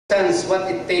understands what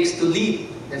it takes to lead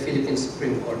the Philippine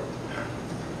Supreme Court.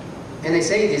 And I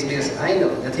say this because I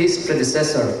know that his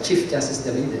predecessor, Chief Justice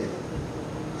Davide,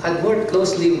 had worked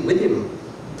closely with him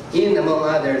in, among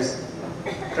others,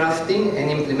 crafting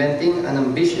and implementing an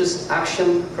ambitious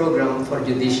action program for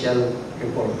judicial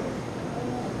reform.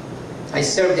 I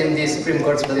served in the Supreme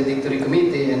Court's Valedictory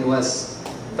Committee and was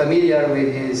familiar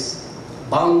with his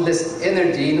boundless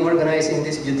energy in organizing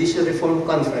this judicial reform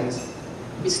conference.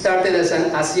 It started as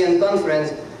an ASEAN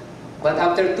conference, but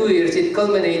after 2 years it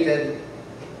culminated,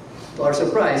 to our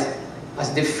surprise,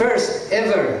 as the first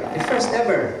ever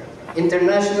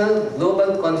international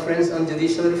global conference on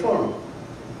judicial reform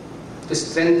to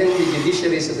strengthen the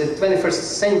judiciaries of the 21st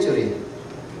century.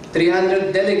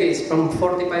 300 delegates from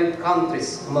 45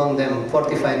 countries, among them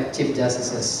 45 Chief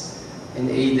Justices, and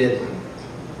aided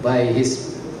by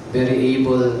his very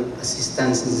able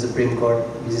assistants in the Supreme Court,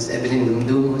 Mrs. Evelyn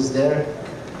Dumdum, who's there,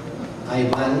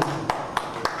 Ivan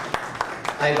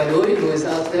Uy, who is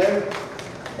out there,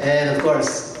 and of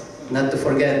course, not to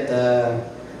forget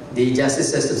the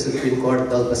Justices of the Supreme Court,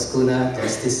 Dol Pascuna,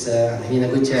 Justice Hina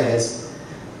Gutierrez,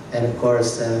 and of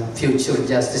course, future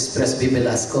Justice Presby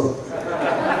Velasco.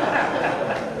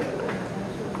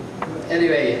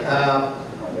 Anyway,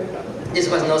 this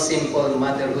was no simple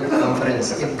motherhood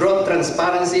conference. It brought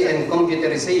transparency and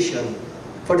computerization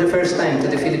for the first time to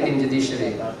the Philippine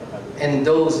judiciary and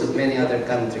those of many other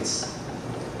countries.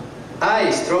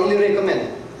 I strongly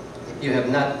recommend, if you have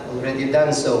not already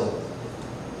done so,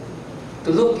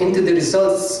 to look into the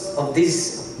results of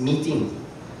this meeting.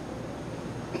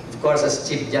 Of course, as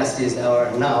Chief Justice,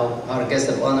 our guest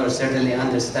of honor certainly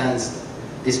understands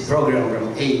this program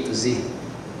from A to Z.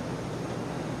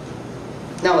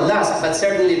 Now, last but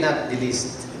certainly not the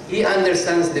least, he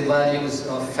understands the values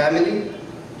of family,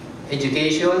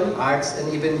 education, arts,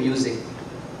 and even music.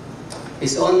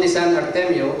 His only son,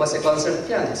 Artemio, was a concert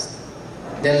pianist.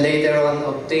 Then later on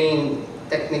obtained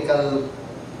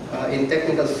in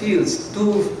technical fields 2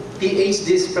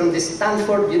 PhDs from the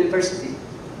Stanford University.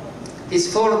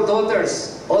 His 4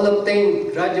 daughters all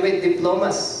obtained graduate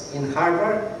diplomas in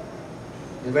Harvard,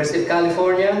 University of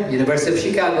California, University of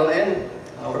Chicago, and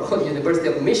our own University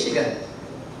of Michigan,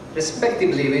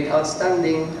 respectively, with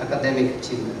outstanding academic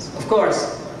achievements. Of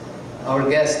course, our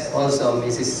guest also,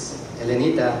 Mrs.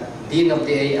 Elenita, Dean of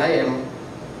the AIM,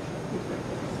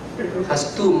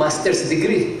 has 2 master's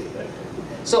degrees.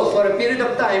 So for a period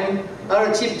of time,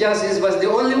 our Chief Justice was the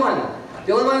only one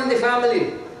in the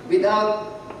family without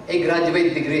a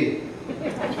graduate degree.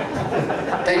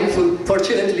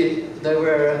 Fortunately, there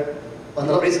were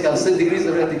honoris causa degrees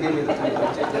already given to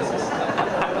our Chief Justice.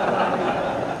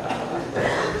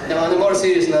 Now, on a more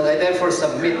serious note, I therefore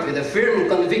submit with a firm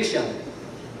conviction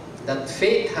that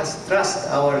fate has thrust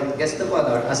our guest of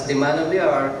honor as the man of the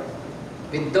hour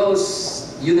with those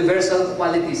universal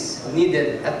qualities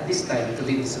needed at this time to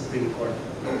lead the Supreme Court.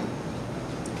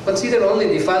 Consider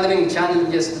only the following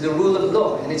challenges to the rule of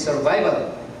law and its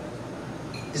survival.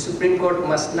 The Supreme Court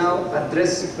must now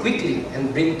address quickly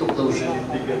and bring to closure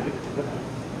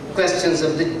questions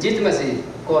of legitimacy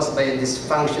caused by a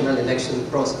dysfunctional election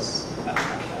process.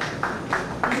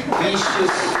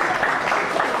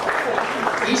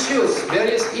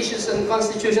 Various issues and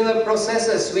constitutional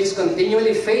processes which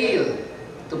continually fail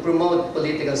to promote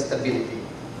political stability,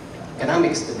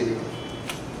 economic stability.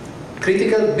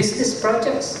 Critical business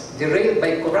projects derailed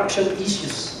by corruption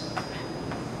issues.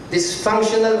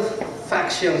 Dysfunctional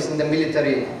factions in the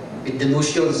military with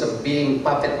delusions of being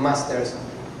puppet masters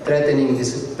threatening the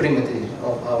supremacy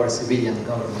of our civilian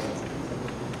government.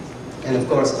 And of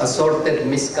course, assorted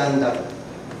misconduct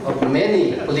of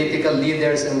many political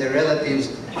leaders and their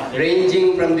relatives,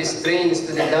 ranging from restraints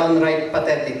to the downright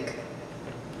pathetic.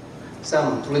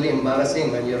 Some truly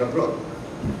embarrassing when you're abroad.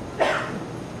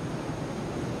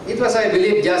 It was, I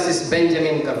believe, Justice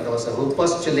Benjamin Cardoso who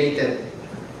postulated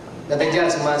that a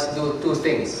judge must do 2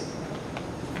 things.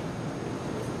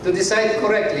 To decide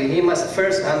correctly, he must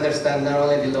first understand not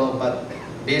only the law, but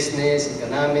business,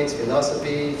 economics,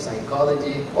 philosophy,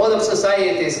 psychology, all of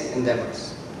society's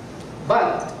endeavors.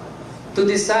 But to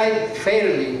decide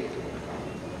fairly,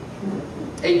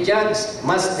 a judge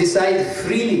must decide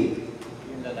freely,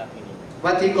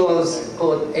 what he calls,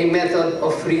 quote, a method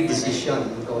of free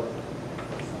decision, quote.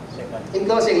 In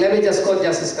closing, let me just quote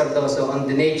Justice Cardoso on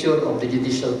the nature of the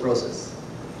judicial process.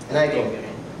 And I quote,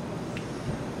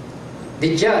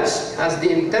 "The judge, as the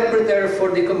interpreter for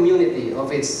the community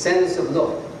of its sense of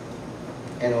law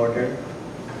and order,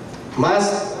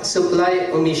 must supply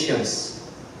omissions,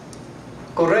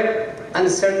 correct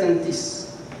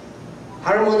uncertainties,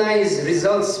 harmonize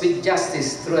results with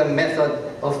justice through a method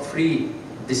of free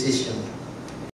decision.